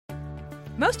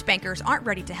Most bankers aren't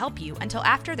ready to help you until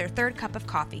after their third cup of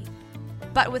coffee.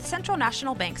 But with Central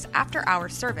National Bank's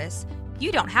after-hours service,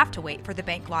 you don't have to wait for the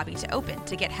bank lobby to open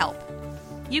to get help.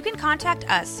 You can contact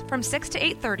us from 6 to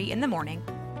 8:30 in the morning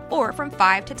or from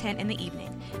 5 to 10 in the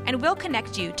evening, and we'll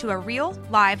connect you to a real,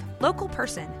 live, local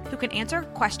person who can answer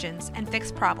questions and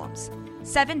fix problems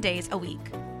 7 days a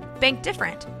week. Bank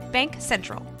different. Bank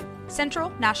Central. Central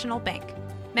National Bank.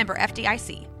 Member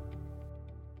FDIC.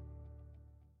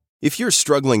 If you're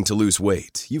struggling to lose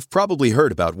weight, you've probably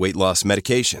heard about weight loss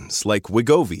medications like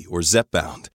Wegovy or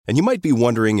Zepbound, and you might be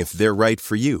wondering if they're right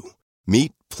for you.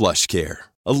 Meet PlushCare,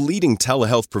 a leading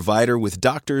telehealth provider with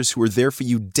doctors who are there for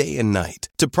you day and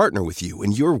night to partner with you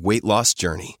in your weight loss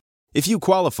journey. If you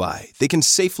qualify, they can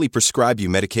safely prescribe you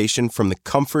medication from the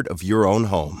comfort of your own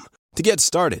home. To get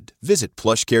started, visit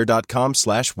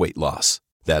plushcare.com/weightloss.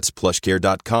 That's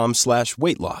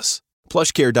plushcare.com/weightloss.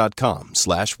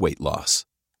 plushcare.com/weightloss.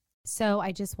 So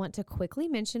I just want to quickly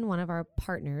mention one of our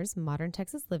partners, Modern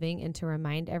Texas Living, and to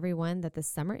remind everyone that the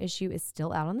summer issue is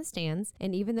still out on the stands.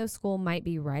 And even though school might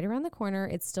be right around the corner,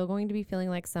 it's still going to be feeling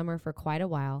like summer for quite a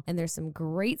while. And there's some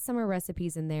great summer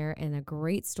recipes in there and a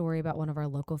great story about one of our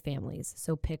local families.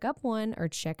 So pick up one or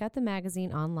check out the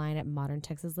magazine online at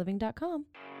moderntexasliving.com.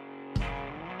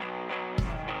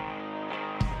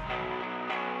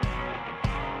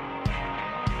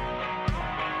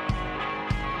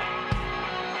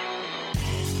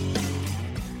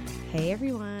 Hey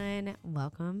everyone,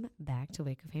 welcome back to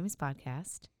Waco Famous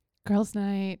Podcast. Girls'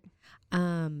 night.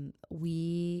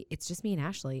 It's just me and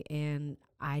Ashley, and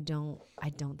I don't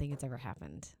think it's ever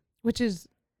happened. Which is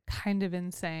kind of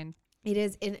insane. It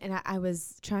is, and I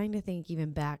was trying to think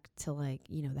even back to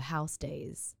the house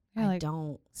days. Yeah,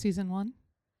 season 1?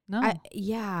 No.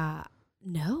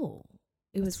 No.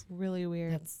 It was really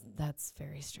weird. That's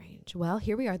very strange. Well,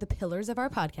 here we are, the pillars of our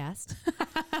podcast.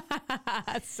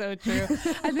 That's so true.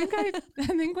 I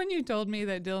think when you told me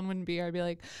that Dylan wouldn't be here, I'd be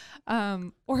like,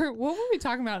 or what were we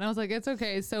talking about? And I was like, it's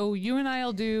okay. So you and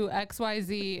I'll do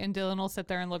XYZ and Dylan will sit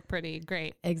there and look pretty.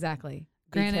 Great. Exactly.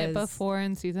 Granted, before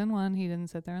in season 1, he didn't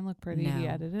sit there and look pretty. No. He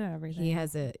edited everything. He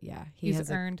has it. Yeah. He has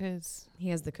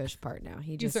the cush part now.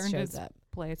 He just shows his up.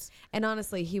 Place. And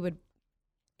honestly, he would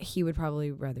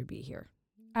probably rather be here.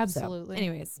 Absolutely. So,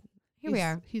 anyways, we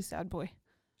are. He's sad boy.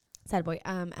 Sad boy.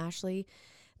 Ashley,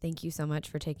 thank you so much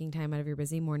for taking time out of your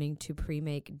busy morning to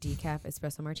pre-make decaf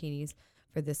espresso martinis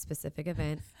for this specific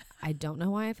event. I don't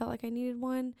know why I felt like I needed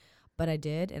one, but I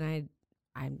did, and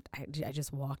I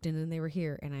just walked in and they were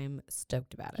here, and I'm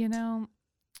stoked about it. You know,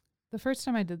 the first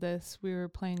time I did this, we were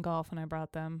playing golf and I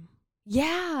brought them.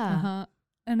 Yeah.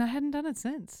 And I hadn't done it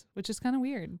since, which is kind of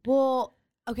weird. Well,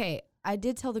 okay, I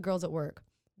did tell the girls at work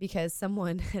because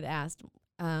someone had asked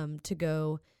to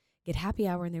go get happy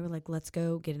hour, and they were like, let's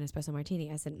go get an espresso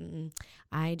martini. I said,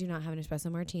 I do not have an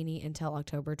espresso martini until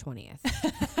October 20th.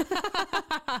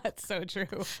 That's so true.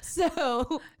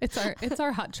 So it's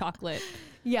our hot chocolate.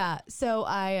 Yeah. So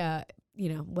I,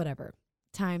 whatever.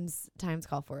 Times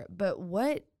call for it. But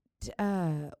what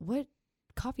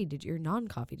coffee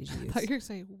non-coffee did you use? I thought you were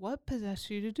saying, what possessed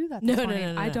you to do that?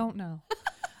 No. I don't know.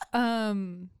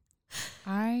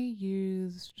 I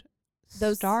used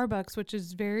Starbucks, which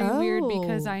is very weird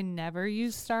because I never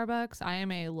use Starbucks. I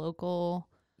am a local,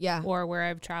 or where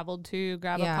I've traveled to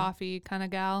grab a coffee kind of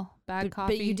gal,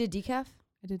 coffee. But you did decaf?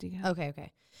 I did decaf.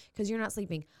 Okay. Because you're not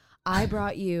sleeping. I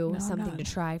brought you something to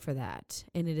try for that,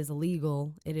 and it is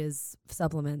illegal. It is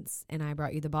supplements, and I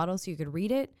brought you the bottle so you could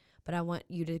read it, but I want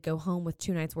you to go home with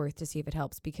 2 nights worth to see if it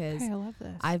helps, because I love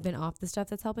this. I've been off the stuff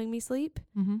that's helping me sleep,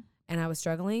 and I was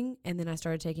struggling, and then I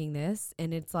started taking this,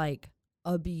 and it's like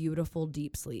a beautiful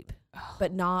deep sleep,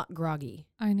 but not groggy.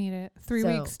 I need it. 3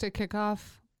 weeks to kick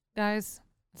off, guys.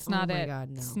 It's not it. Oh my God,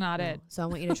 no. It's not it. So I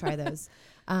want you to try those.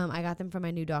 I got them from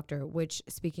my new doctor, which,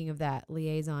 speaking of that,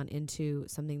 liaison into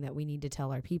something that we need to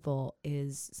tell our people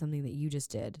is something that you just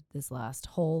did this last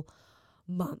whole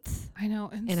month. I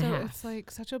know. And so it's like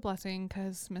such a blessing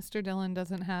because Mr. Dylan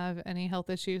doesn't have any health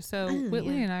issues. So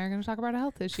Whitley and I are going to talk about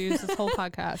health issues this whole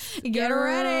podcast. Get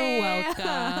ready. Welcome.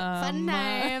 Fun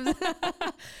times.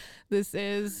 This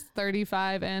is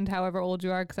 35 and however old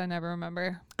you are, because I never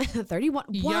remember. 31.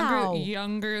 Wow.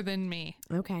 Younger than me.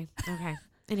 Okay.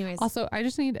 Anyways. Also, I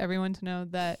just need everyone to know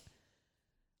that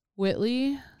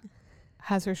Whitley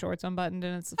has her shorts unbuttoned,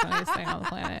 and it's the funniest thing on the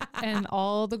planet. And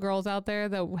all the girls out there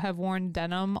that have worn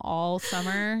denim all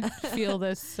summer feel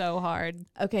this so hard.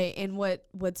 Okay, and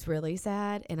what's really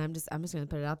sad, and I'm just going to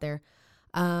put it out there.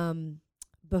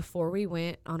 Before we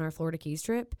went on our Florida Keys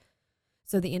trip,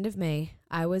 so the end of May,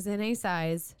 I was in a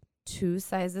size 2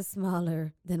 sizes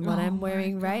smaller than what I'm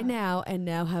wearing right now and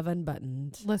now have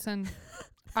unbuttoned. Listen,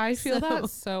 I feel that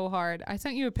so hard. I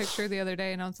sent you a picture the other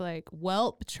day and I was like,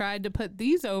 welp, tried to put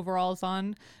these overalls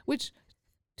on, which,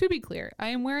 to be clear, I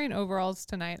am wearing overalls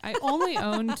tonight. I only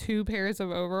own 2 pairs of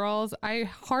overalls. I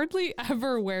hardly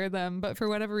ever wear them, but for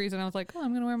whatever reason, I was like, oh, I'm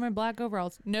going to wear my black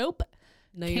overalls. Nope.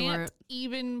 No, you weren't. Can't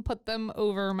even put them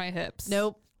over my hips.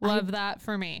 Nope. Love that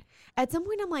for me. At some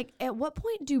point, I'm like, at what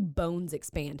point do bones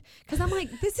expand? Because I'm like,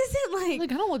 this isn't like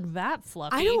I don't look that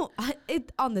fluffy. I don't.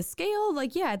 It on the scale,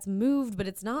 like, yeah, it's moved, but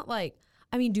it's not like.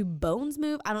 I mean, do bones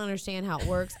move? I don't understand how it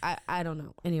works. I don't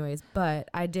know. Anyways, but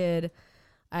I did.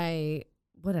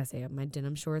 What did I say? My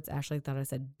denim shorts. Ashley thought I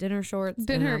said dinner shorts.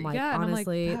 And I'm like,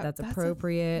 honestly, that's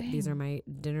appropriate. These are my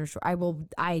dinner shorts.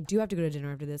 I do have to go to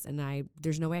dinner after this, and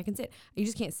there's no way I can sit. You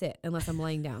just can't sit unless I'm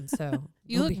laying down. So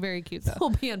you look very cute though. We'll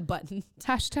be unbuttoned.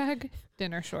 Hashtag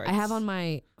dinner shorts. I have on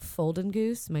my Golden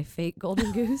Goose, my fake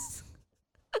Golden Goose.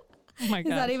 Oh my god.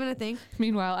 Is that even a thing?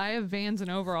 Meanwhile, I have Vans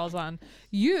and overalls on.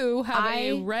 You have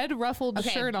a red ruffled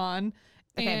shirt on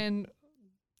and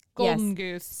Golden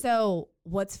Goose. So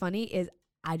what's funny is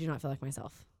I do not feel like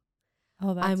myself.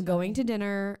 Oh, that's I'm going to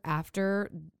dinner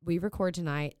after we record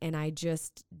tonight, and I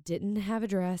just didn't have a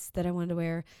dress that I wanted to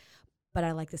wear, but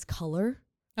I like this color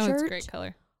shirt. It's a great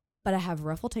color. But I have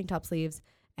ruffled tank top sleeves,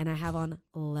 and I have on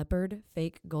leopard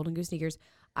fake Golden Goose sneakers.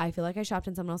 I feel like I shopped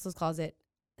in someone else's closet.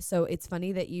 So it's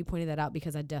funny that you pointed that out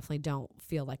because I definitely don't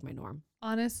feel like my norm.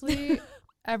 Honestly,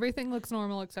 everything looks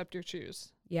normal except your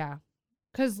shoes. Yeah.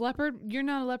 Because leopard, you're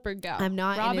not a leopard gal. I'm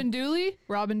not. Robin Dooley.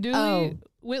 Oh,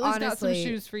 Whitley's got some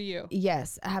shoes for you.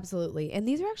 Yes, absolutely. And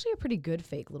these are actually a pretty good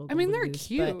fake little Golden I mean, they're Goose,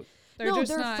 cute. They're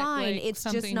fine. Like it's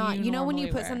just not, you know, when you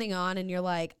put something on and you're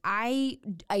like, I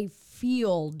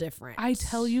feel different. I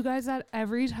tell you guys that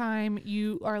every time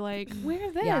you are like,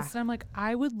 wear this. Yeah. And I'm like,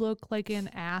 I would look like an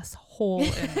asshole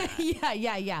in that.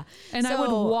 Yeah. And I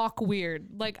would walk weird.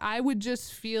 Like, I would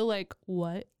just feel like,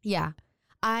 what? Yeah.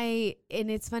 And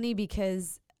it's funny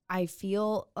because I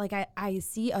feel like I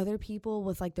see other people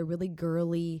with like the really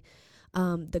girly,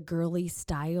 the girly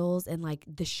styles and like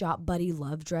the shop buddy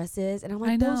love dresses. And I'm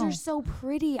like, those are so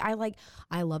pretty. I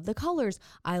love the colors.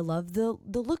 I love the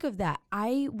look of that.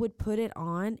 I would put it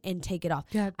on and take it off.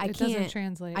 Yeah, it doesn't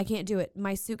translate. I can't do it.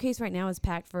 My suitcase right now is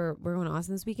packed we're going to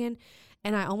Austin this weekend.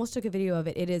 And I almost took a video of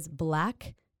it. It is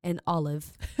black and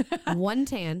olive, one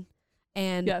tan,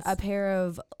 and a pair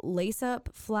of lace up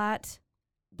flat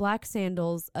black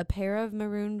sandals, a pair of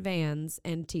maroon Vans,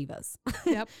 and Tevas.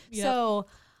 Yep. So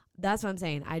that's what I'm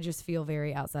saying. I just feel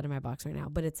very outside of my box right now,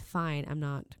 but it's fine. I'm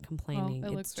not complaining.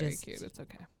 Well, it looks very cute. It's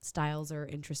okay. Styles are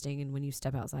interesting, and when you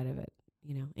step outside of it,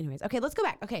 you know. Anyways, okay, let's go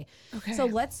back. Okay. So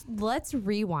let's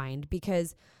rewind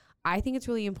because I think it's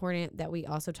really important that we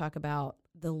also talk about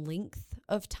the length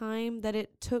of time that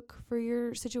it took for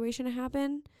your situation to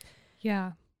happen.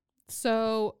 Yeah.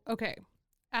 So, okay.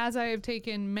 As I have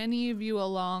taken many of you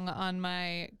along on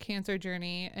my cancer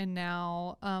journey and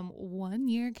now 1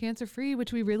 year cancer free,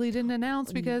 which we really didn't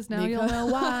announce because now you'll know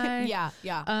why.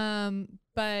 Yeah.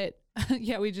 But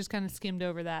yeah, we just kind of skimmed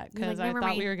over that because I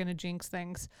thought we were going to jinx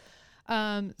things.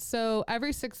 So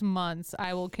every 6 months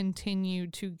I will continue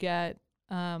to get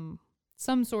some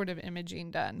sort of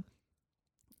imaging done.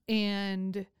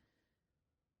 And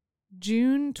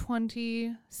June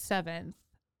 27th,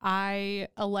 I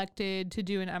elected to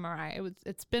do an MRI.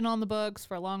 It's been on the books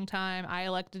for a long time. I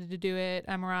elected to do it.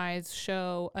 MRIs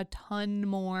show a ton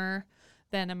more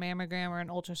than a mammogram or an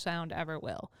ultrasound ever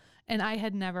will. And I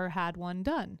had never had one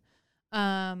done.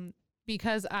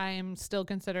 Because I'm still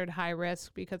considered high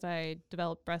risk because I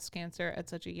developed breast cancer at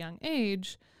such a young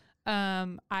age,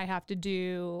 I have to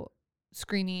do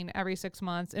screening every 6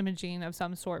 months, imaging of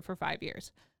some sort for 5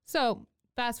 years. So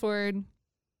fast forward,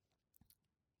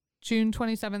 June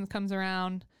 27th comes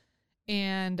around,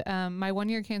 and my 1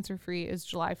 year cancer free is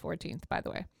July 14th, by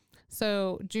the way.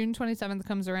 So June 27th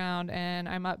comes around, and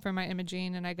I'm up for my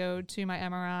imaging, and I go to my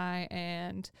MRI,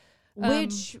 and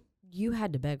which you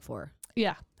had to beg for.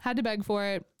 Yeah, had to beg for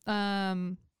it.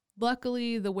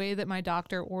 Luckily, the way that my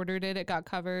doctor ordered it, it got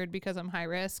covered because I'm high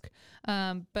risk.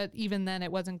 But even then,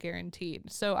 it wasn't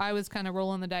guaranteed. So I was kind of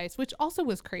rolling the dice, which also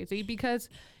was crazy because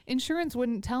insurance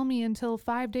wouldn't tell me until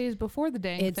 5 days before the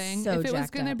dang thing if it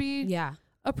was going to be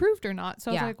approved or not.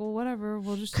 So I was like, well, whatever.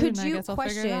 We'll just do it, and I guess I'll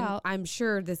figure it out. I'm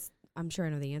sure I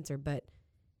know the answer, but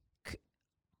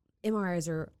MRIs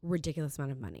are a ridiculous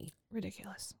amount of money.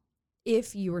 Ridiculous.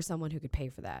 If you were someone who could pay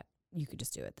for that, you could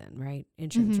just do it then, right?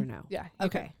 Insurance or no? Yeah.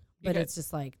 Okay. But it's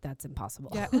just like, that's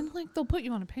impossible. Yeah, and like they'll put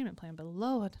you on a payment plan, but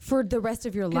Lord. For the rest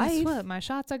of your Guess life. what? My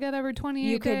shots I get every 28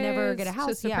 days. You could never get a house,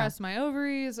 to suppress my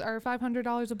ovaries are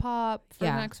 $500 a pop for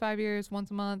the next 5 years,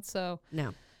 once a month. So,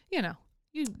 no. You know,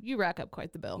 you rack up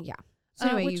quite the bill. Yeah. So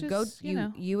anyway,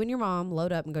 you and your mom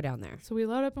load up and go down there. So we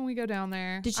load up and we go down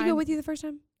there. Did she go with you the first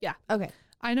time? Yeah. Okay.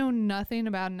 I know nothing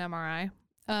about an MRI.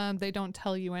 They don't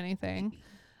tell you anything.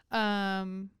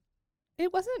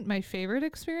 It wasn't my favorite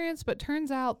experience, but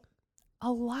turns out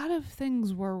a lot of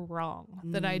things were wrong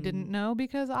that I didn't know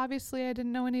because obviously I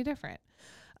didn't know any different.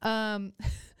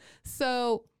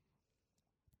 So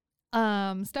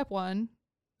step one,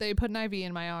 they put an IV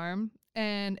in my arm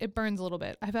and it burns a little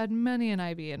bit. I've had many an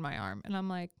IV in my arm and I'm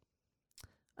like,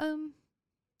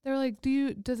 they're like,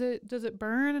 does it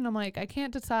burn? And I'm like, I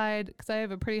can't decide because I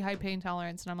have a pretty high pain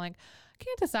tolerance. And I'm like, I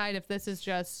can't decide if this is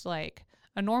just like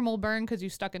a normal burn because you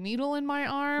stuck a needle in my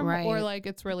arm or like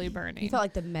it's really burning. You felt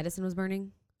like the medicine was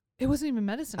burning? It wasn't even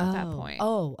medicine at that point.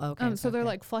 Oh, okay. So they're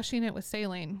like flushing it with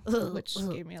saline, which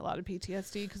gave me a lot of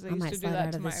PTSD because I used to do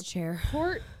that to my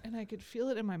port and I could feel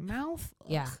it in my mouth.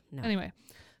 Yeah. No. Anyway,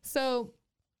 so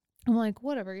I'm like,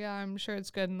 whatever. Yeah, I'm sure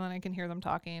it's good. And then I can hear them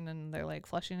talking and they're like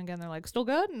flushing again. They're like, still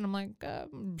good? And I'm like,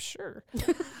 sure.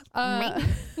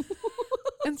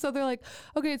 And so they're like,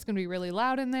 okay, it's going to be really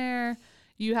loud in there.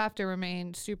 You have to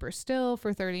remain super still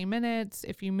for 30 minutes.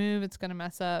 If you move, it's going to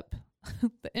mess up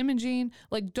the imaging.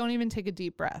 Like, don't even take a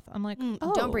deep breath. I'm like,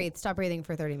 don't breathe. Stop breathing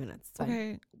for 30 minutes.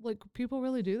 Okay. Like, people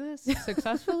really do this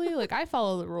successfully? Like, I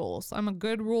follow the rules. I'm a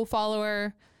good rule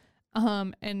follower.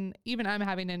 And even I'm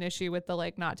having an issue with the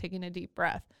like not taking a deep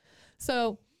breath.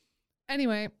 So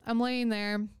anyway, I'm laying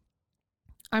there.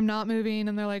 I'm not moving.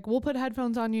 And they're like, we'll put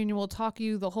headphones on you and we'll talk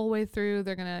you the whole way through.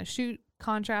 They're going to shoot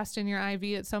contrast in your IV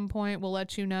at some point. We'll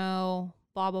let you know,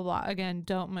 blah, blah, blah. Again,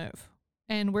 don't move.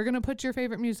 And we're going to put your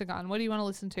favorite music on. What do you want to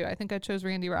listen to? I think I chose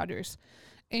Randy Rogers.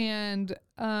 And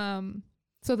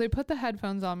so they put the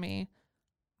headphones on me.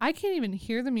 I can't even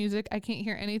hear the music. I can't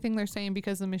hear anything they're saying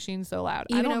because the machine's so loud.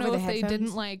 I don't know if they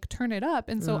didn't like turn it up.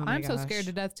 And so I'm so scared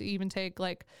to death to even take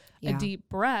like a deep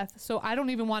breath. So I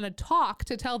don't even want to talk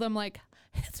to tell them like,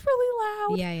 it's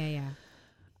really loud.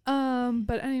 Yeah.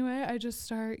 But anyway, I just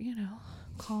start,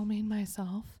 calming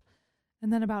myself.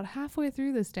 And then about halfway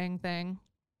through this dang thing,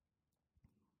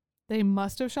 they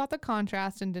must have shot the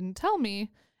contrast and didn't tell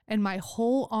me. And my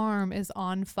whole arm is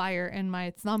on fire and my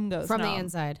thumb goes from numb. the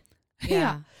inside.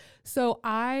 Yeah. So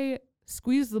I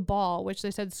squeezed the ball, which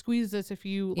they said squeeze this if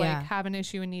you like have an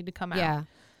issue and need to come out. Yeah.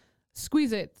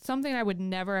 Squeeze it. Something I would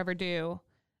never ever do.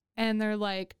 And they're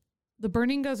like, the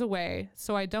burning goes away.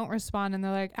 So I don't respond. And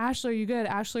they're like, Ashley, are you good?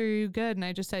 Ashley, are you good? And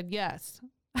I just said yes.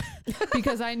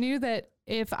 Because I knew that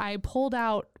if I pulled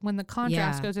out when the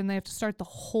contrast goes in, they have to start the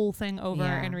whole thing over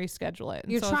and reschedule it.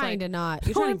 And you're so trying to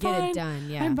get it done.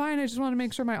 Yeah. I'm fine. I just want to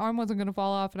make sure my arm wasn't going to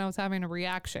fall off and I was having a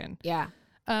reaction. Yeah.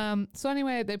 So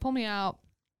anyway, they pull me out.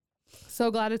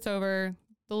 So glad it's over.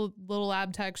 The little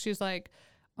lab tech, she's like,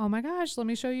 oh my gosh, let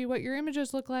me show you what your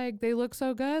images look like. They look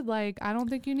so good. Like, I don't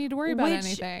think you need to worry about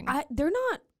anything.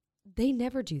 They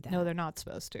never do that. No, they're not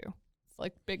supposed to. It's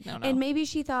like big no-no. And maybe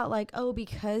she thought like, oh,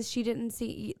 because she didn't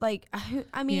see, like,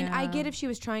 I mean, I get if she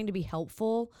was trying to be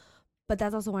helpful, but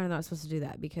that's also why they're not supposed to do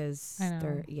that because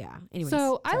they're, Anyways,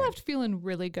 so I left feeling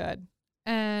really good.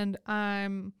 And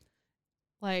I'm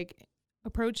like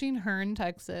approaching Hearn,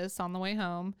 Texas on the way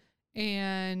home.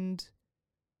 And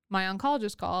my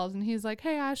oncologist calls and he's like,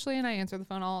 hey, Ashley. And I answer the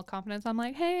phone all confidence. I'm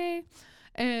like, hey.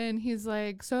 And he's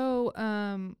like, so,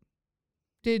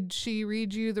 did she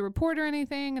read you the report or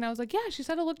anything? And I was like, yeah, she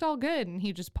said it looked all good. And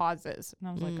he just pauses. And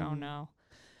I was like, oh no.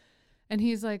 And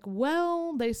he's like,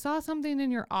 well, they saw something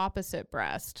in your opposite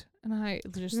breast. And I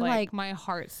just like my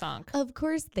heart sunk. Of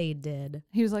course they did.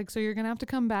 He was like, so you're going to have to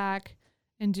come back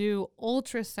and do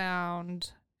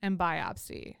ultrasound and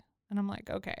biopsy. And I'm like,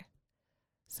 okay.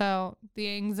 So the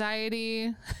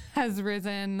anxiety has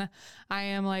risen. I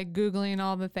am like Googling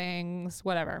all the things,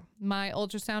 whatever. My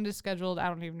ultrasound is scheduled, I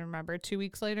don't even remember, 2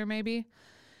 weeks later maybe.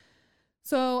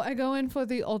 So I go in for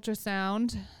the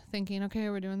ultrasound thinking, okay,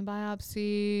 we're doing the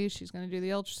biopsy. She's going to do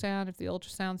the ultrasound. If the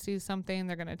ultrasound sees something,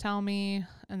 they're going to tell me.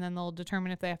 And then they'll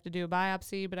determine if they have to do a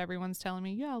biopsy. But everyone's telling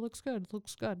me, yeah, it looks good. It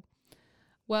looks good.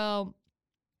 Well,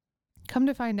 come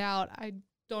to find out, I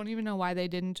don't even know why they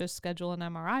didn't just schedule an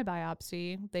MRI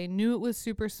biopsy. They knew it was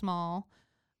super small.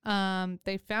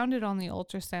 They found it on the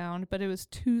ultrasound, but it was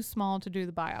too small to do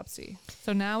the biopsy.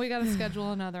 So now we got to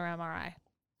schedule another MRI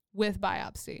with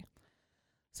biopsy.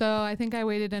 So I think I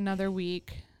waited another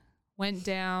week, went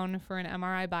down for an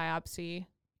MRI biopsy,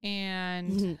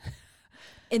 and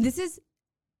and this is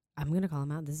I'm going to call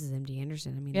him out. This is MD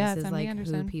Anderson. I mean, Yeah, this it's is MD like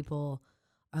Anderson. who people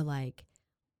are like,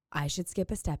 I should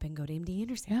skip a step and go to MD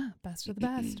Anderson. Yeah, best of the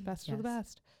best. Best of the Yes.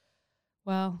 best.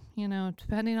 Well, you know,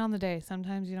 depending on the day,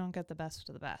 sometimes you don't get the best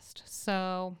of the best.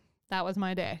 So that was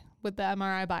my day with the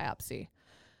MRI biopsy.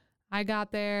 I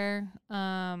got there.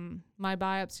 My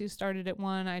biopsy started at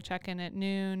 1. I check in at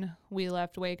noon. We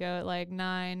left Waco at like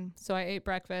 9. So I ate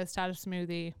breakfast, had a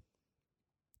smoothie,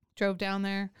 drove down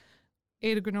there,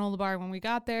 ate a granola bar. When we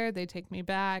got there, they take me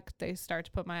back. They start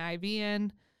to put my IV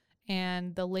in,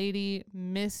 and the lady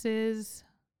misses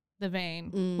the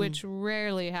vein, which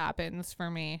rarely happens for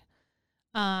me.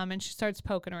 And she starts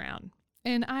poking around.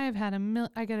 And I have had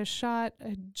I get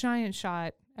a giant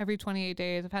shot every 28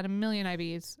 days. I've had a million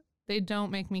IVs. They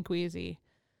don't make me queasy.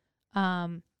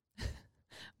 My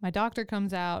doctor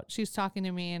comes out. She's talking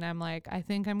to me, and I'm like, I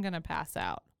think I'm going to pass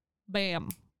out. Bam.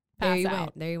 Pass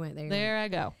out. There you went. There I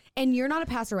go. And you're not a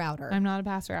passer outer. I'm not a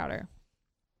passer outer.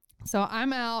 So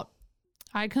I'm out.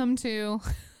 I come to.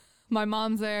 My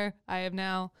mom's there. I have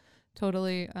now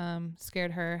totally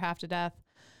scared her half to death.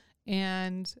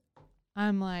 And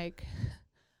I'm like,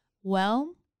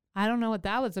 well, I don't know what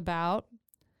that was about.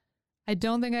 I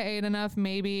don't think I ate enough.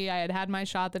 Maybe I had my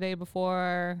shot the day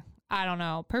before. I don't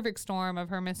know. Perfect storm of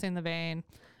her missing the vein.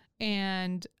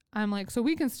 And I'm like, so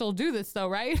we can still do this though,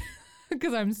 right?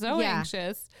 Because I'm so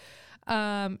anxious.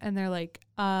 And they're like,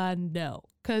 no.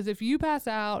 Because if you pass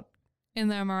out in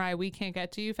the MRI, we can't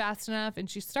get to you fast enough. And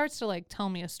she starts to like tell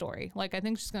me a story. Like, I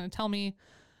think she's going to tell me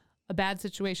a bad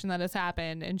situation that has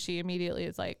happened, and she immediately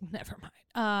is like, never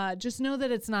mind. Just know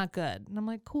that it's not good. And I'm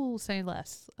like, cool, say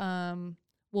less.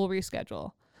 We'll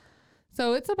reschedule.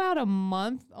 So it's about a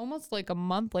month, almost like a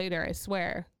month later, I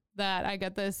swear, that I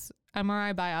get this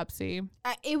MRI biopsy.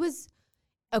 It was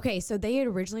okay. So they had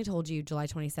originally told you July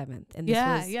 27th, and this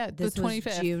the 25th.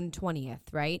 was June 20th,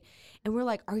 right? And we're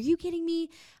like, "Are you kidding me?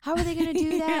 How are they going to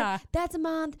do that? Yeah. That's a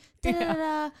month." Da, da, da,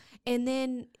 da. And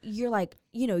then you're like,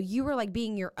 you were like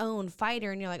being your own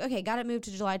fighter, and you're like, "Okay, got it moved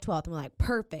to July 12th." And we're like,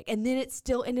 "Perfect." And then it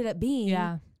still ended up being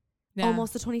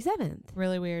almost the 27th.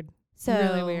 Really weird. So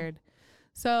really weird.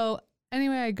 So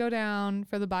anyway, I go down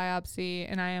for the biopsy,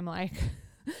 and I am like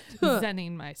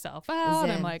zenning myself out.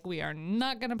 Zen. I'm like, we are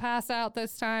not going to pass out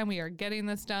this time. We are getting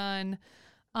this done.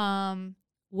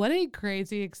 What a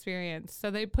crazy experience.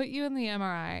 So they put you in the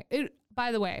MRI. It,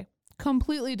 by the way,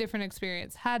 completely different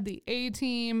experience. Had the A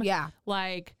team. Yeah.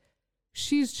 Like,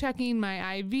 she's checking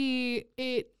my IV.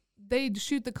 They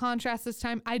shoot the contrast this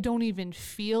time. I don't even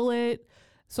feel it.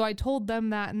 So I told them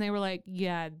that, and they were like,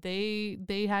 yeah, they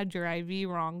had your IV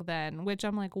wrong then, which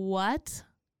I'm like, what?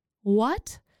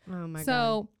 What? Oh my God.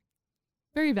 So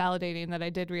very validating that I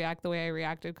did react the way I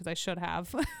reacted, because I should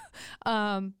have.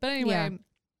 But anyway,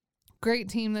 great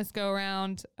team this go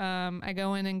around. I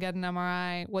go in and get an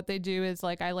MRI. What they do is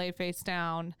like I lay face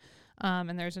down,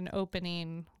 and there's an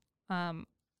opening,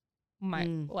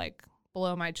 like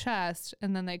below my chest,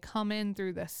 and then they come in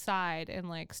through the side and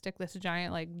like stick this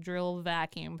giant like drill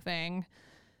vacuum thing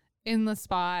in the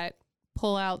spot,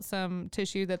 pull out some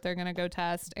tissue that they're gonna go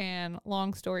test. And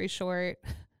long story short,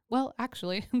 well,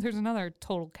 actually, there's another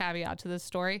total caveat to this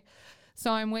story.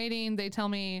 So I'm waiting. They tell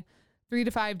me 3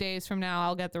 to 5 days from now,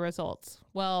 I'll get the results.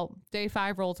 Well, day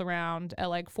 5 rolls around at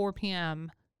like 4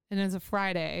 p.m. and it's a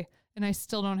Friday, and I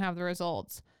still don't have the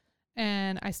results.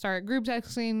 And I start group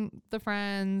texting the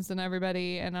friends and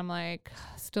everybody. And I'm like,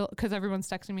 still, because everyone's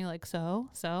texting me like, so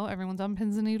everyone's on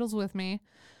pins and needles with me.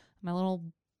 My little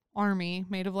army,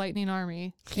 made of lightning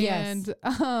army. Yes.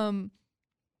 And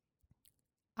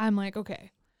I'm like, okay,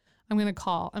 I'm going to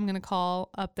call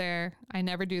up there. I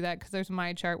never do that because there's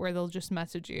my chart where they'll just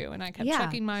message you. And I kept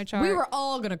checking my chart. We were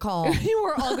all going to call. You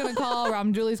were all going to call.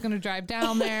 Rob Julie's going to drive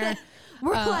down there.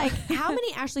 We're like, how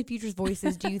many Ashley Futures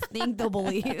voices do you think they'll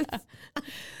believe?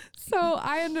 So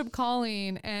I end up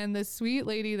calling, and the sweet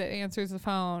lady that answers the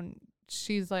phone,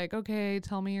 she's like, okay,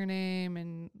 tell me your name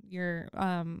and your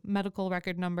medical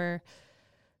record number.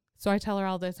 So I tell her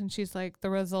all this, and she's like, the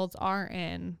results are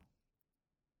in.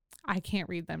 I can't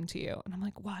read them to you. And I'm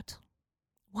like, what?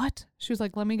 She was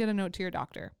like, let me get a note to your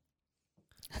doctor.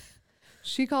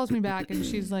 She calls me back, and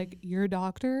she's like, your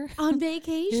doctor On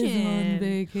vacation. is on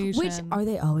vacation. Which, are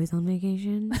they always on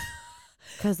vacation?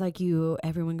 Because like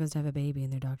everyone goes to have a baby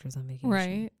and their doctor's on vacation.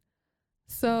 Right.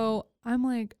 So I'm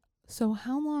like, so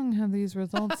how long have these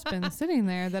results been sitting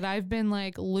there that I've been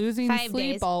like losing 5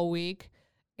 sleep days. all week?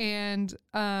 And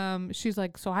she's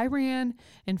like, so I ran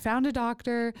and found a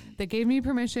doctor that gave me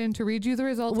permission to read you the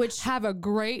results. Which, have a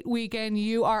great weekend.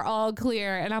 You are all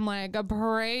clear. And I'm like,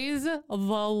 praise the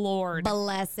Lord.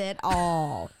 bless it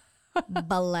all.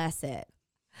 Bless it.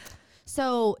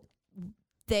 So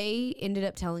they ended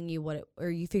up telling you or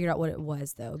you figured out what it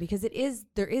was though, because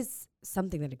there is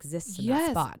something that exists in that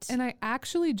spot. And I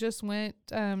actually just went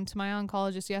to my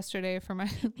oncologist yesterday for my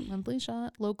monthly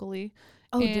shot locally.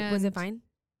 Oh, was it fine?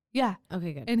 Yeah.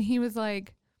 Okay, good. And he was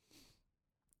like,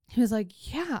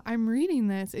 yeah, I'm reading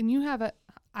this and you have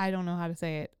I don't know how to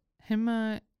say it.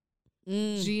 Hemangioma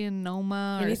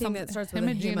or anything something that starts with a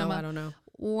hemo, I don't know.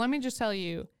 Let me just tell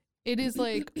you, it is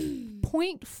like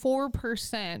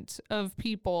 0.4% of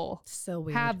people so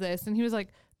weird. Have this. And he was like,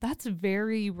 that's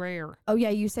very rare. Oh, yeah.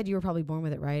 You said you were probably born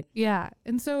with it, right? Yeah.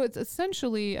 And so it's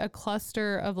essentially a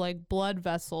cluster of like blood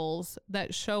vessels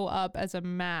that show up as a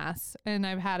mass. And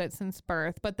I've had it since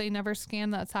birth, but they never scan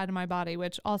that side of my body,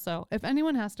 which also, if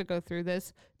anyone has to go through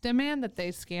this, demand that they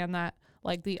scan that,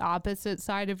 like the opposite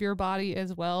side of your body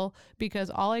as well. Because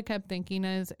all I kept thinking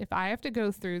is, if I have to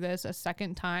go through this a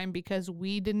second time because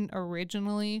we didn't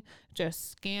originally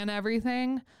just scan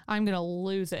everything, I'm going to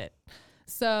lose it.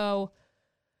 So...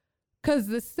 because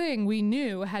this thing we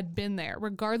knew had been there,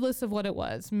 regardless of what it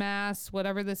was, mass,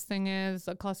 whatever this thing is,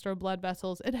 a cluster of blood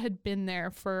vessels, it had been there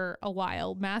for a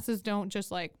while. Masses don't just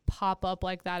like pop up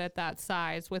like that at that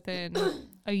size within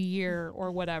a year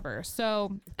or whatever.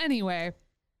 So anyway.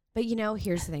 But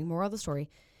here's the thing, moral of the story.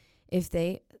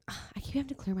 I keep having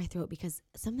to clear my throat because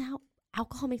somehow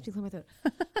alcohol makes me clear my throat.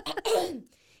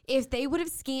 If they would have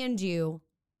scanned you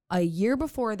a year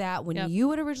before that, when you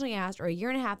had originally asked, or a year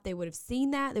and a half, they would have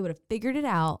seen that. They would have figured it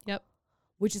out. Yep.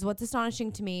 Which is what's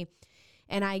astonishing to me.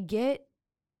 And I get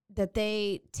that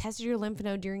they tested your lymph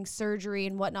node during surgery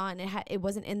and whatnot, and it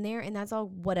wasn't in there, and that's all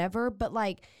whatever. But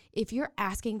like, if you're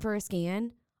asking for a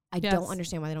scan, I don't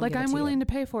understand why they don't give it to you. Like, I'm willing to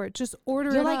pay for it. Just order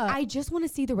it You're like, up. I just want to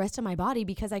see the rest of my body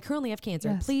because I currently have cancer.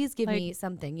 Yes. Please give me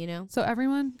something, So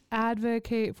everyone,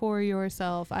 advocate for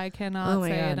yourself. I cannot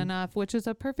say it enough, which is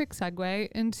a perfect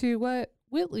segue into what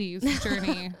Whitley's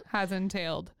journey has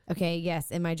entailed. Okay,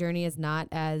 yes. And my journey is not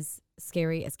as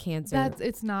scary as cancer.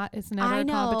 It's not. It's never a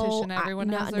competition. Everyone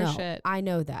has their shit. I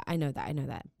know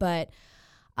that. But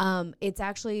it's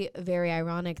actually very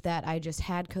ironic that I just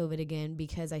had COVID again,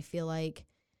 because I feel like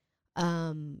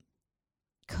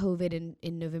COVID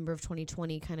in November of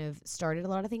 2020 kind of started a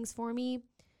lot of things for me.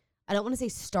 I don't want to say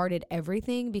started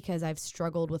everything, because I've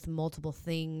struggled with multiple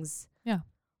things. Yeah.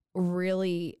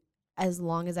 Really, as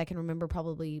long as I can remember,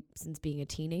 probably since being a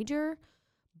teenager.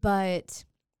 But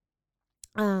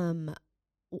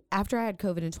after I had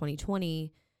COVID in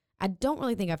 2020, I don't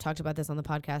really think I've talked about this on the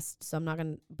podcast, so I'm not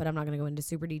going to go into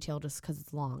super detail just because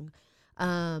it's long.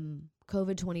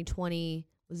 COVID 2020,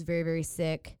 was very, very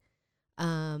sick.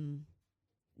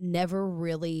 Never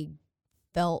really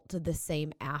felt the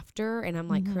same after. And I'm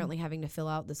like currently having to fill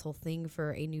out this whole thing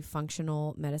for a new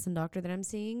functional medicine doctor that I'm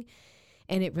seeing.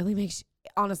 And it really makes,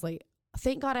 honestly,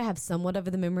 thank God I have somewhat of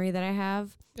the memory that I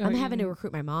have. I'm having to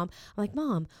recruit my mom. I'm like,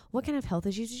 Mom, what kind of health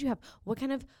issues did you have? What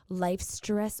kind of life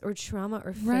stress or trauma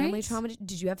or family trauma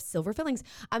did you have? Silver fillings.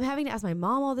 I'm having to ask my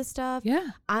mom all this stuff. Yeah.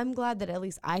 I'm glad that at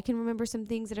least I can remember some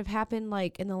things that have happened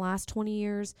like in the last 20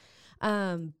 years.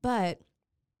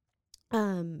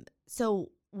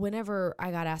 So whenever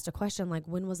I got asked a question like,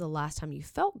 when was the last time you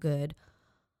felt good?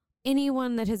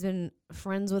 Anyone that has been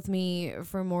friends with me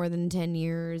for more than 10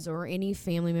 years or any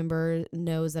family member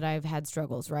knows that I've had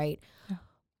struggles, right? Yeah.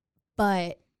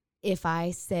 But if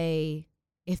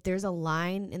there's a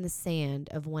line in the sand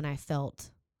of when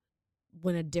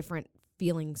a different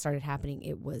feeling started happening,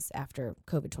 it was after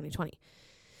COVID 2020.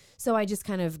 So I just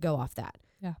kind of go off that.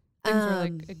 Yeah. Things were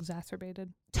like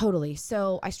exacerbated. Totally.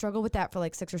 So I struggled with that for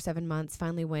like 6 or 7 months.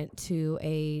 Finally went to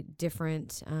a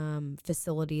different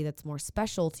facility that's more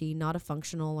specialty, not a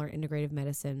functional or integrative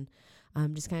medicine.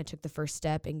 Just kind of took the first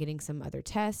step in getting some other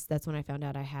tests. That's when I found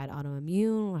out I had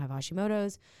autoimmune, I have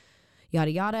Hashimoto's,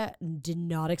 yada, yada. Did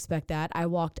not expect that. I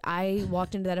walked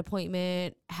into that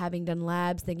appointment having done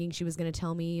labs, thinking she was going to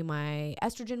tell me my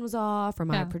estrogen was off or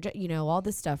my, all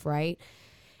this stuff, right?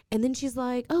 And then she's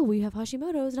like, oh, we have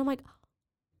Hashimoto's. And I'm like,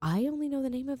 I only know the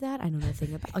name of that. I know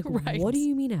nothing about like, What do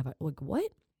you mean about like what?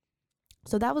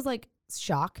 So that was like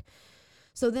shock.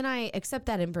 So then I accept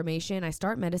that information. I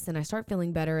start medicine. I start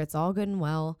feeling better. It's all good and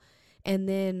well. And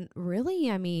then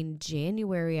really,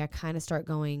 January, I kind of start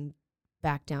going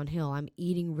back downhill. I'm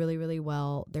eating really, really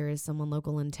well. There is someone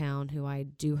local in town who I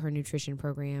do her nutrition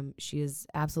program. She has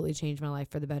absolutely changed my life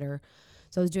for the better.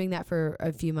 So I was doing that for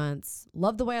a few months.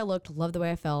 Loved the way I looked, loved the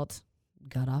way I felt.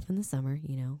 Got off in the summer,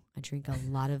 I drink a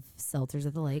lot of seltzers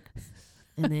at the lake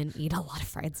and then eat a lot of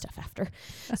fried stuff after.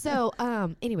 So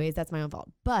anyways, that's my own fault.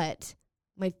 But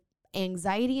my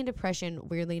anxiety and depression,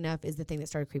 weirdly enough, is the thing that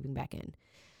started creeping back in.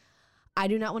 I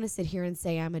do not want to sit here and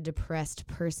say I'm a depressed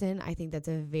person. I think that's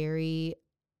a very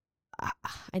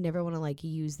I never want to like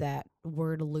use that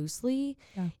word loosely.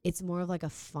 Yeah. It's more of like a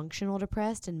functional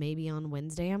depressed, and maybe on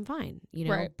Wednesday I'm fine, you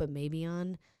know, Right. but maybe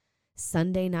on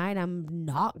Sunday night I'm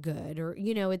not good, or,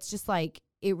 you know, it's just like,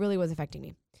 it really was affecting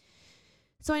me.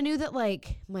 So I knew that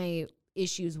like my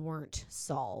issues weren't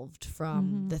solved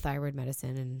from the thyroid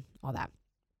medicine and all that.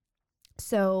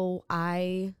 So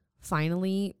I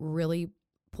finally really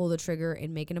pull the trigger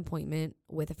and make an appointment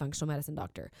with a functional medicine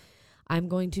doctor. I'm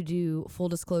going to do full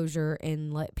disclosure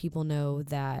and let people know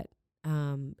that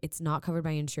it's not covered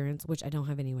by insurance, which I don't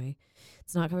have anyway.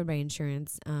 It's not covered by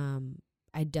insurance.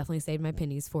 I definitely saved my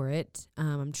pennies for it.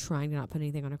 I'm trying to not put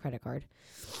anything on a credit card.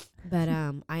 But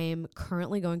I am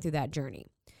currently going through that journey.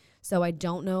 So I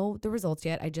don't know the results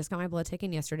yet. I just got my blood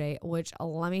taken yesterday, which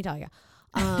let me tell you.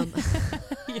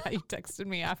 Yeah, you texted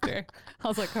me after. I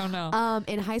was like, oh no.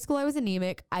 In high school, I was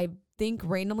anemic. I think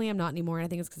randomly I'm not anymore. And I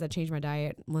think it's because I changed my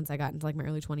diet once I got into like my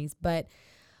early 20s. But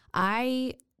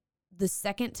the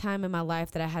second time in my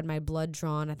life that I had my blood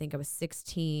drawn, I think I was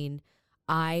 16,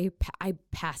 I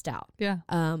passed out. Yeah.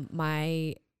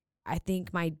 I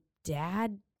think my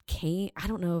dad came. I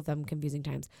don't know if I'm confusing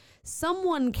times.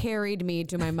 Someone carried me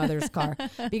to my mother's car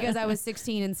because I was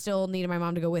 16 and still needed my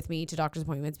mom to go with me to doctor's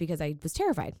appointments because I was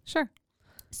terrified. Sure.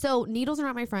 So needles are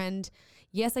not my friend.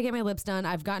 Yes, I get my lips done.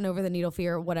 I've gotten over the needle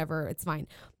fear, whatever. It's fine.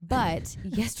 But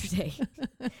yesterday,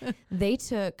 they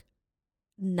took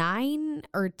 9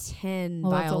 or 10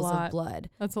 vials of blood.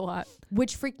 That's a lot.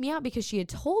 Which freaked me out because she had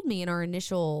told me in our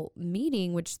initial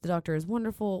meeting, which the doctor is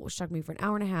wonderful, which took me for an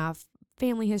hour and a half,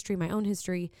 family history, my own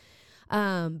history.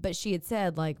 But she had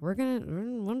said, like, we're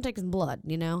gonna take some blood,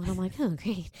 you know? And I'm like, oh,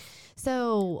 great.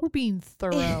 So We're being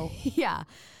thorough. yeah.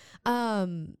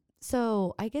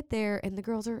 So I get there and the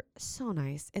girls are so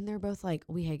nice, and they're both like,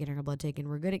 we hate getting our blood taken.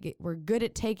 We're good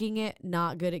at taking it,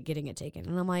 not good at getting it taken.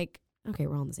 And I'm like, okay,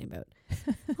 we're all in the same boat.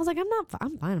 I was like,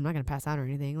 I'm fine. I'm not going to pass out or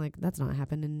anything. Like, that's not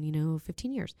happened in,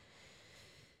 15 years.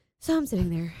 So I'm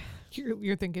sitting there.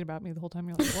 You're thinking about me the whole time.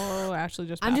 You're like, whoa, Ashley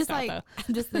just passed I'm just out, like, though.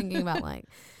 I'm just thinking about like,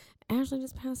 Ashley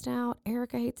just passed out.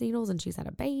 Erica hates needles and she's had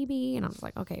a baby. And I was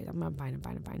like, okay, I'm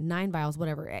fine. 9 vials,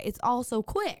 whatever. It's all so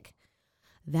quick.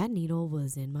 That needle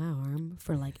was in my arm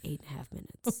for like 8.5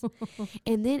 minutes.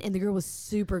 and the girl was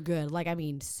super good. Like, I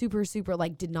mean, super, super,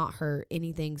 like, did not hurt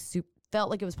anything. Felt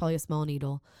like it was probably a small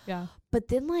needle. Yeah. But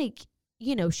then, like,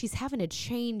 she's having to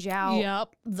change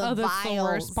out the that's the vials,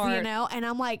 worst part. And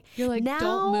I'm like, You're like, now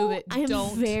don't move it. I'm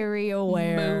Don't very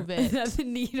aware move it. that the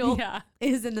needle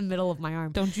is in the middle of my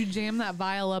arm. Don't you jam that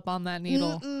vial up on that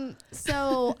needle. Mm-mm.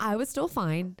 So I was still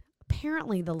fine.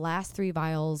 Apparently, the last 3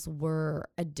 vials were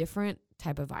a different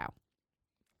type of vial.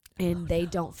 And they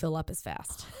don't fill up as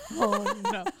fast. Oh,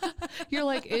 no. You're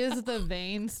like, is the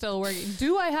vein still working?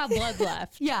 Do I have blood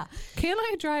left? Yeah. Can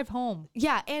I drive home?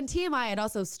 Yeah. And TMI had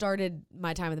also started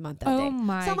my time of the month that day. Oh,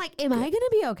 my. So I'm like, am I going to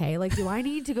be okay? Like, do I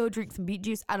need to go drink some beet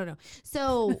juice? I don't know.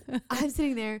 So I'm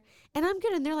sitting there and I'm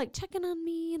good. And they're like checking on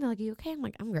me. And they're like, are you okay? I'm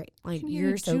like, I'm great. Like,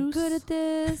 you're so juice? good at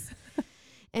this.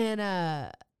 And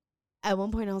at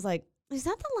one point I was like, is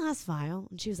that the last vial?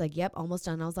 And she was like, yep, almost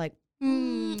done. I was like,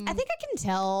 I think I can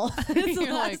tell.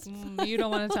 You're like, you don't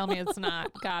want to tell me it's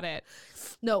not. Got it.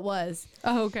 No, it was.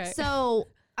 Oh, okay. So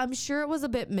I'm sure it was a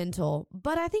bit mental,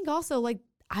 but I think also like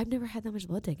I've never had that much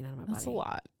blood taken out of my body. That's a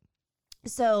lot.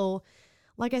 So,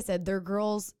 like I said, they're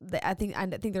girls. I think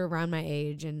they're around my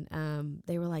age, and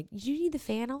they were like, "You need the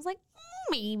fan?" I was like,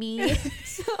 maybe.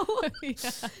 So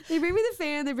they bring me the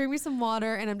fan, they bring me some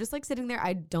water, and I'm just like sitting there.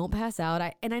 I don't pass out.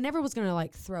 I never was gonna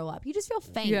like throw up. You just feel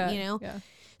faint, you know. Yeah.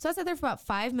 So I sat there for about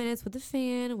 5 minutes with the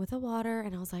fan and with the water,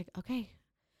 and I was like, okay,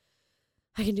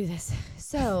 I can do this.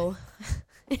 So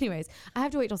anyways, I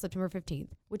have to wait till September 15th,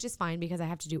 which is fine because I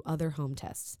have to do other home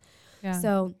tests. Yeah.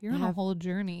 So you're on a whole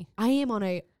journey. I am on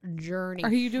a journey.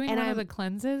 Are you doing and one of the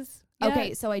cleanses? Okay,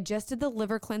 yet? so I just did the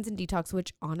liver cleanse and detox,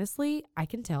 which honestly, I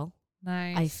can tell.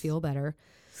 Nice. I feel better.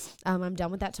 I'm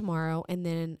done with that tomorrow, and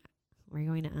then we're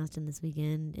going to Austin this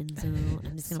weekend, and so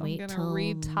I'm just gonna wait till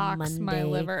retox Monday. my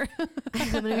liver.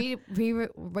 I'm gonna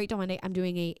wait till Monday. I'm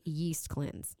doing a yeast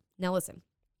cleanse. Now listen.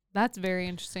 That's very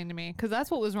interesting to me because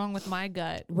that's what was wrong with my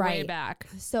gut way Right. back.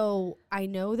 So I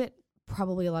know that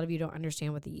probably a lot of you don't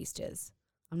understand what the yeast is.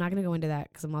 I'm not gonna go into that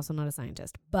because I'm also not a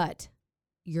scientist. But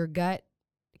your gut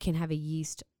can have a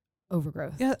yeast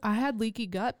overgrowth. Yeah, I had leaky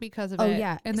gut because of Oh, it.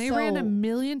 yeah. And they ran a So-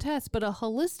 million tests, but a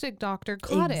holistic doctor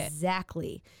caught it.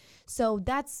 Exactly. So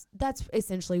that's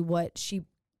essentially what she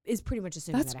is pretty much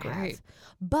assuming That's that I great. have.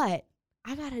 But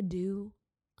I gotta do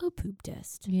a poop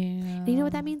test. Yeah. And you know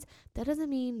what that means? That doesn't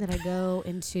mean that I go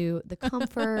into the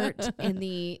comfort in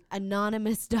the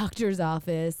anonymous doctor's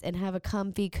office and have a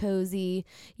comfy, cozy,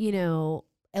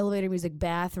 elevator music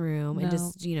bathroom and No.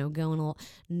 just, you know, going a little.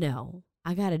 No,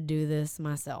 I got to do this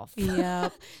myself.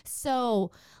 Yep.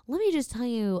 So let me just tell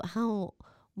you how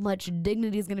much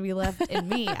dignity is going to be left in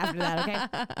me after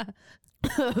that.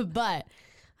 Okay. But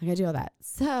I got to do all that.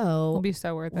 So It'll be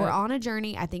so worth it. we're on a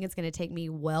journey. I think it's going to take me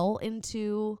well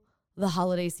into the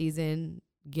holiday season,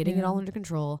 getting it all under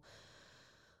control.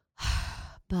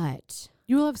 But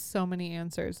You will have so many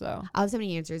answers though. I'll have so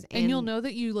many answers. And you'll know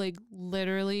that you like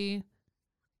literally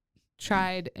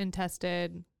tried and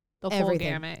tested the whole Everything.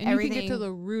 gamut. And you can get to Everything.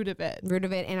 the root of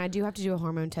it. And I do have to do a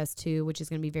hormone test too, which is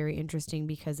going to be very interesting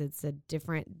because it's a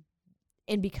different,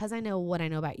 and because I know what I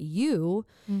know about you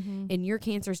Mm-hmm. and your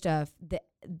cancer stuff,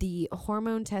 the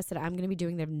hormone test that I'm going to be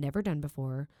doing that I've never done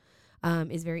before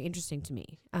is very interesting to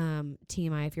me.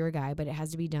 TMI if you're a guy, but it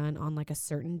has to be done on like a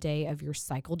certain day of your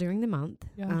cycle during the month.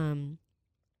 Yeah.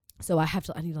 So I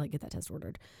need to like get that test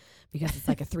ordered because it's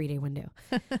like a 3-day window.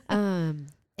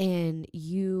 And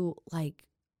it's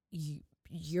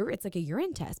like a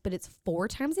urine test, but it's 4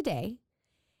 times a day,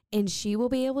 and she will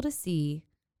be able to see.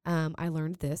 I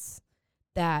learned this,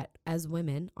 that as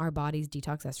women, our bodies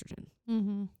detox estrogen.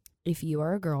 Mm-hmm. If you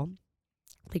are a girl,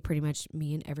 like pretty much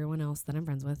me and everyone else that I'm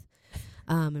friends with,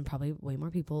 and probably way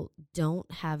more people,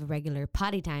 don't have regular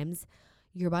potty times,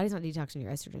 your body's not detoxing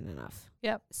your estrogen enough.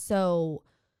 Yep. So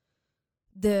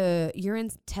the urine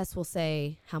test will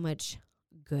say how much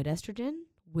good estrogen,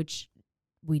 which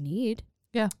we need.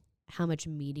 Yeah. How much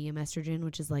medium estrogen,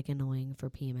 which is like annoying for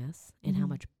PMS, and how Mhm.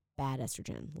 much bad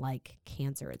estrogen, like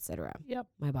cancer, etc. Yep.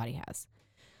 my body has.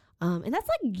 And that's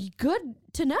like good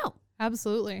to know.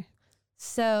 Absolutely.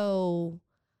 So,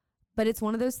 but it's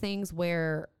one of those things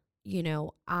where, you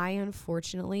know, I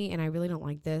unfortunately, and I really don't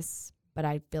like this, but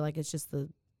I feel like it's just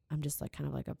I'm just like kind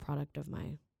of like a product of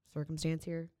my circumstance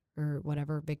here, or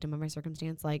whatever, victim of my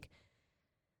circumstance. Like,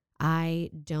 I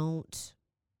don't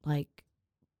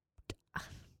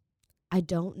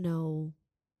know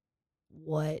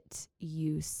what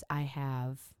use I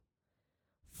have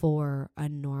for a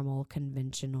normal,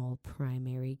 conventional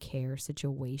primary care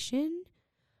situation,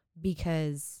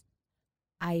 because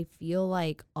I feel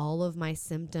like all of my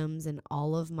symptoms and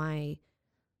all of my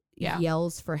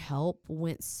yells for help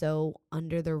went so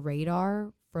under the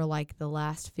radar for like the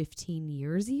last 15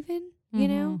 years even, you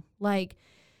know? Like,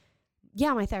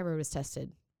 yeah, my thyroid was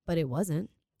tested, but it wasn't.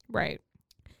 Right.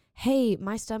 Hey,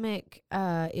 my stomach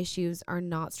issues are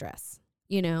not stress,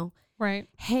 you know? Right.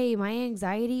 Hey, my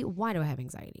anxiety, why do I have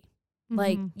anxiety?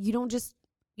 Like, you don't just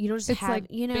it's have, like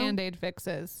you know, Band-Aid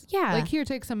fixes. Yeah. Like, here,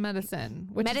 take some medicine.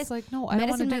 Which is like, no, I don't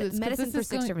want to do this. 'Cause medicine this for is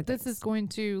 6 going, different this things. is going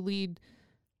to lead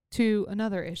to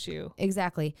another issue.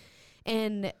 Exactly.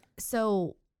 And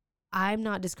so I'm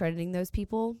not discrediting those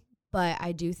people, but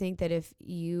I do think that if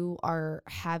you are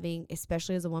having,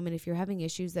 especially as a woman, if you're having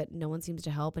issues that no one seems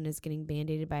to help and is getting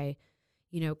band-aided by,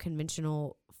 you know,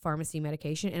 conventional pharmacy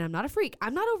medication, and I'm not a freak.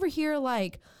 I'm not over here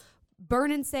like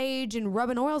burning sage and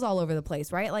rubbing oils all over the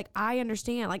place, right? Like, I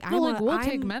understand. Like, We'll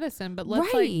take medicine, but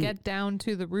let's like get down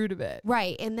to the root of it.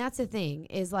 Right. And that's the thing,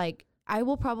 is like, I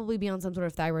will probably be on some sort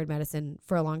of thyroid medicine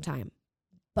for a long time,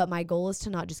 but my goal is to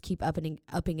not just keep upping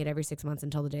it every 6 months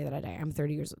until the day that I die. I'm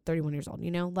 31 years old,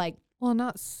 you know, like. Well,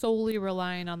 not solely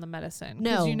relying on the medicine.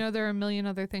 No. Because you know there are a million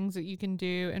other things that you can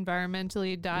do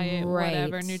environmentally, diet,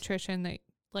 whatever, nutrition that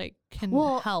like can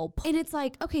help. And it's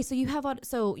like, okay, so you have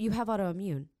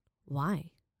autoimmune. Why?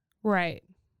 Right.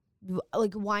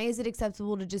 Like, why is it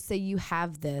acceptable to just say you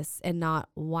have this and not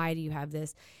why do you have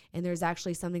this? And there's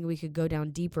actually something we could go down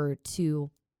deeper to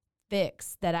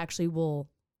fix that actually will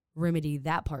remedy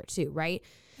that part too, right?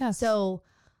 Yes. So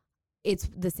it's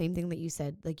the same thing that you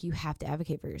said, like, you have to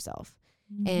advocate for yourself.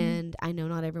 Mm-hmm. And I know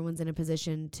not everyone's in a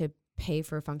position to pay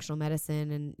for functional medicine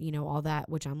and, you know, all that,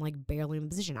 which I'm like barely in the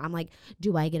position. I'm like,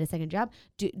 do I get a second job?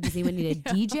 Does anyone need a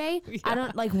DJ? Yeah. I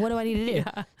don't, like, what do I need to do?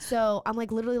 Yeah. So I'm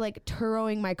like literally like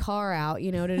Turoing my car out,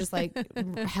 you know, to just like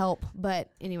help. But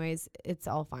anyways, it's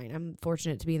all fine. I'm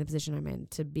fortunate to be in the position I'm in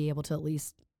to be able to at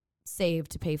least save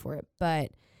to pay for it.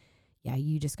 But yeah,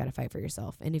 you just got to fight for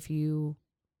yourself. And if you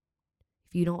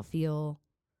don't feel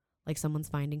like someone's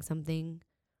finding something,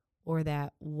 or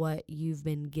that what you've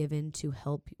been given to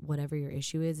help whatever your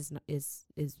issue is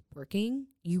working,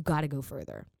 you got to go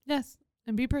further. Yes.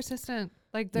 And be persistent.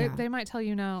 Like they might tell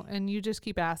you no, and you just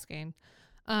keep asking.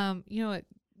 You know what?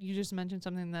 You just mentioned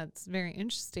something that's very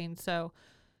interesting. So,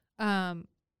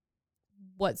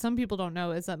 what some people don't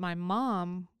know is that my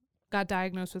mom got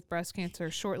diagnosed with breast cancer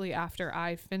shortly after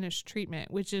I finished treatment,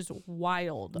 which is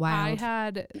wild. I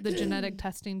had the genetic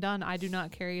testing done. I do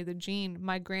not carry the gene.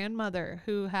 My grandmother,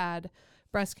 who had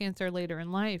breast cancer later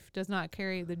in life does not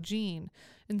carry the gene.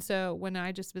 And so when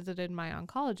I just visited my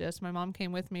oncologist, my mom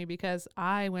came with me because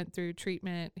I went through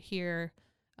treatment here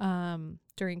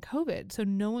during COVID. So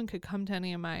no one could come to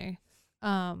any of my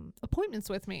appointments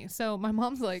with me. So my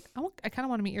mom's like, I kind of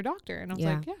want to meet your doctor. And I was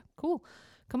like, yeah, cool.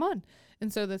 Come on.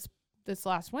 And so this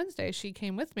last Wednesday, she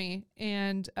came with me,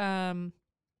 and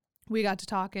we got to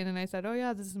talking, and I said, oh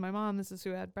yeah, this is my mom. This is who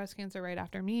had breast cancer right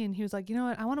after me. And he was like, you know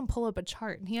what? I want to pull up a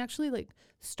chart. And he actually like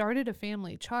started a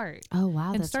family chart. Oh,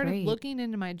 wow. And that's started great. looking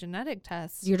into my genetic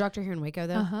tests. Your doctor here in Waco,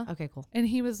 though? Uh-huh. Okay, cool. And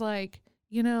he was like,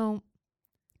 you know,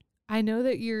 I know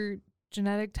that your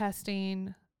genetic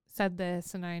testing said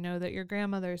this, and I know that your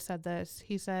grandmother said this.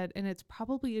 He said, and it's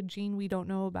probably a gene we don't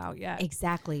know about yet.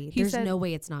 Exactly. He There's said, no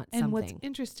way it's not and something. what's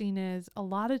interesting is a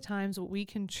lot of times what we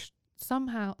can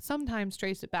sometimes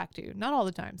trace it back to, not all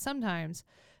the time, sometimes,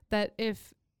 that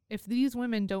if these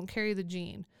women don't carry the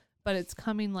gene, but it's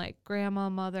coming like grandma,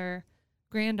 mother,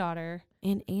 granddaughter.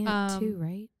 And aunt too,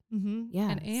 right? Mm-hmm, Yeah.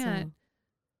 and aunt.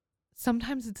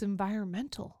 Sometimes it's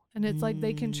environmental. And it's like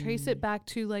they can trace it back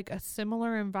to like a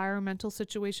similar environmental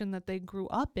situation that they grew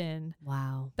up in.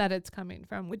 Wow. That it's coming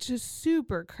from, which is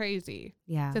super crazy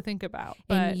to think about.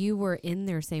 But And you were in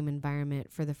their same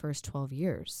environment for the first 12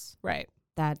 years. right.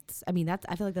 I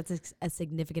feel like that's a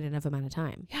significant enough amount of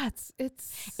time. Yeah,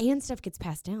 it's And stuff gets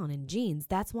passed down in genes.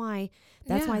 That's why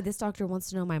this doctor wants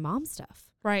to know my mom's stuff.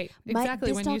 right.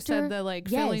 Exactly. this When you said doctor- the like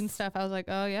yes. filling stuff, I was like,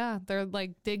 oh yeah, they're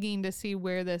like digging to see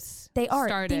where this They are.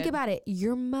 started. Think about it.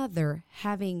 Your mother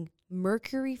having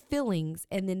mercury fillings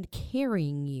and then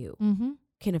carrying you Mm-hmm.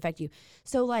 can affect you.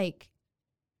 So like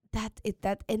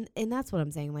and that's what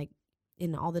I'm saying. Like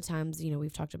in all the times,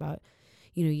 we've talked about,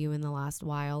 you in the last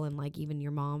while, and like even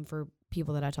your mom, for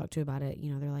people that I talk to about it,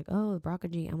 they're like, oh, BRCA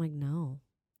gene. I'm like, no,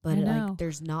 but I know. like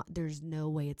there's no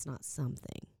way it's not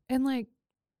something. And like,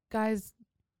 guys,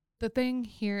 the thing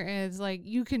here is like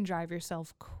you can drive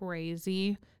yourself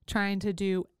crazy trying to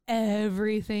do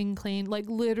everything clean. Like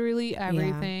literally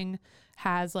everything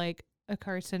has like a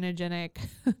carcinogenic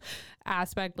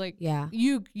aspect. Like Yeah.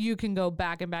 you can go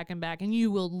back and back and back, and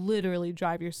you will literally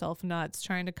drive yourself nuts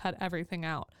trying to cut everything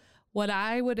out. What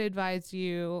I would advise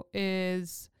you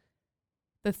is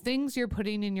the things you're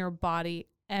putting in your body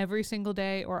every single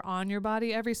day or on your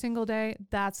body every single day,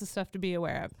 that's the stuff to be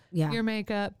aware of. Yeah. Your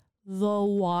makeup, the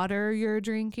water you're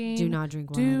drinking. Do not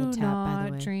drink water out of the tap, by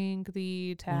the way. Drink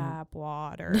the tap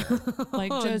water.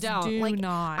 Like just Don't. do Like,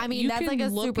 not. I mean, You that's can like a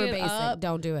look super it basic. up.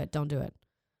 Don't do it. Don't do it.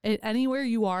 Anywhere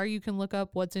you are, you can look up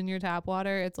what's in your tap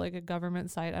water. It's like a government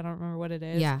site. I don't remember what it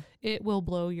is. Yeah. It will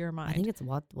blow your mind. I think it's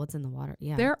what's in the water.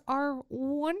 Yeah. There are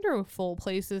wonderful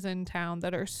places in town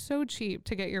that are so cheap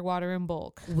to get your water in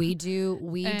bulk. We do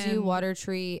And- Water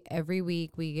Tree every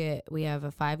week. We have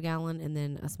a 5-gallon and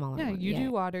then a smaller Yeah, one. you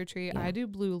do Water Tree. Yeah. I do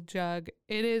Blue Jug.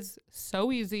 It is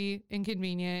so easy and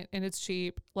convenient, and it's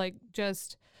cheap. Like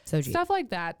just So cheap. stuff like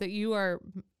that you are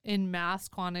in mass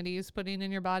quantities putting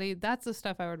in your body. That's the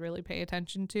stuff I would really pay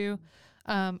attention to.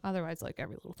 Otherwise, like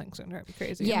every little thing's gonna drive you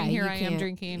crazy. Yeah, I mean, here you I am can't-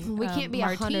 drinking. we can't be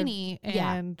 100 martini,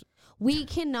 yeah. and We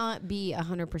cannot be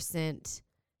 100%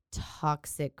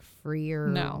 toxic free or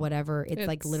No. whatever. It's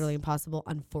like It's- literally impossible,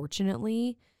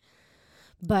 unfortunately.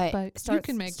 But you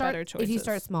can make better If you choices.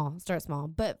 start small.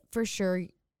 But for sure,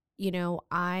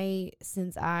 I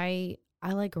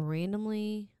like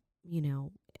randomly,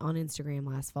 on Instagram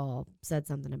last fall said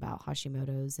something about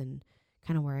Hashimoto's and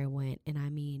kind of where I went. And I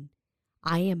mean,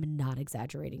 I am not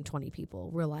exaggerating. 20 people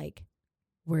were like,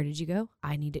 where did you go?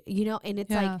 I need to, and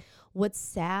it's Yeah. like, what's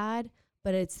sad,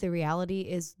 but it's the reality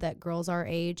is that girls our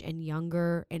age and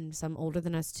younger and some older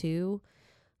than us too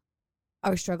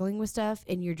are struggling with stuff.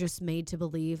 And you're just made to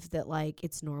believe that like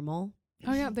it's normal.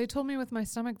 Oh yeah, they told me with my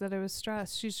stomach that it was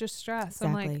stress. She's just stressed.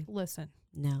 I'm like, Exactly. listen,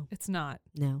 No. it's not.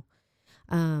 No.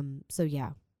 So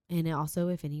yeah. And also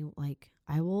if any, like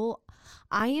I'm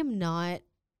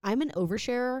an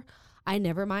oversharer. I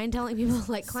never mind telling people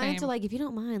like clients Same. are like, if you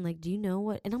don't mind, like, do you know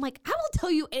what? And I'm like, I will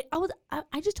tell you,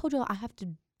 I just told you I have to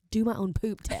do my own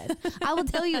poop, Ted. I will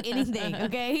tell you anything.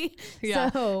 Okay.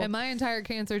 Yeah. So, And my entire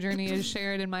cancer journey is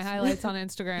shared in my highlights on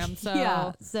Instagram. So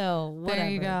yeah. So whatever. there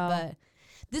you go. But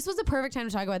this was a perfect time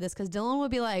to talk about this because Dylan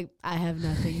would be like, I have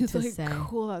nothing he's to like, say.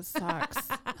 cool, that sucks.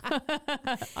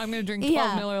 I'm going to drink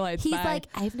 12 Miller Lights. He's Bye. like,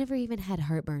 I've never even had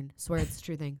heartburn. Swear it's a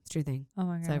true thing. It's a true thing. oh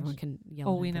my gosh. So everyone can yell.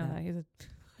 Oh, at we him for know that. He's a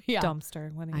Yeah.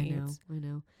 dumpster when he eats. I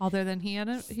know. Other than he had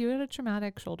a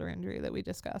traumatic shoulder injury that we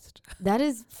discussed. That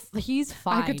is, he's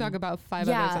fine. I could talk about 5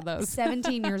 others of those.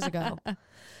 17 years ago.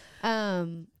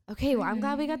 Okay, well, I'm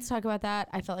glad we got to talk about that.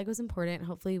 I felt like it was important.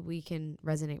 Hopefully we can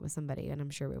resonate with somebody, and I'm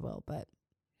sure we will. But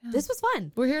This was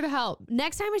fun. We're here to help.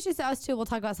 Next time it's just us two. We'll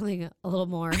talk about something a little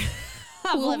more.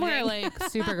 A little more like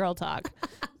Supergirl talk.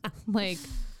 Like,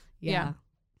 yeah.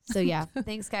 So yeah,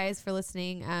 thanks guys for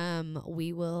listening.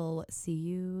 We will see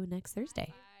you next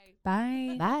Thursday.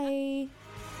 Bye. Bye.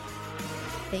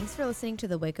 Thanks for listening to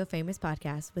the Waco Famous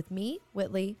podcast with me,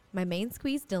 Whitley, my main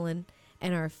squeeze, Dylan,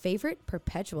 and our favorite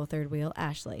perpetual third wheel,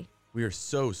 Ashley. We are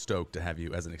so stoked to have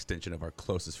you as an extension of our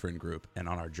closest friend group and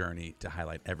on our journey to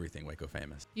highlight everything Waco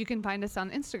Famous. You can find us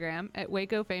on Instagram at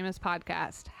Waco Famous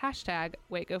Podcast,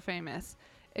 #Waco Famous.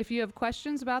 If you have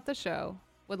questions about the show,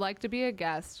 would like to be a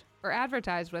guest, or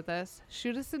advertise with us,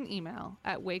 shoot us an email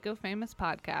at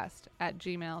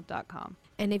wacofamouspodcast@gmail.com.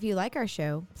 And if you like our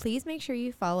show, please make sure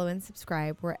you follow and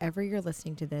subscribe wherever you're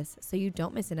listening to this so you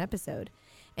don't miss an episode.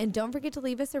 And don't forget to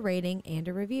leave us a rating and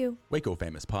a review. Waco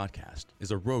Famous Podcast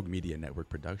is a Rogue Media Network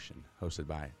production hosted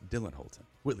by Dylan Holton,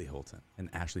 Whitley Holton, and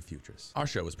Ashley Futris. Our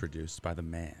show is produced by the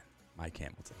man, Mike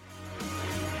Hamilton.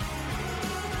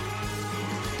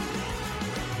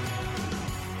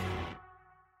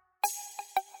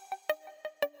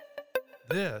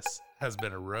 This has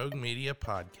been a Rogue Media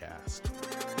podcast.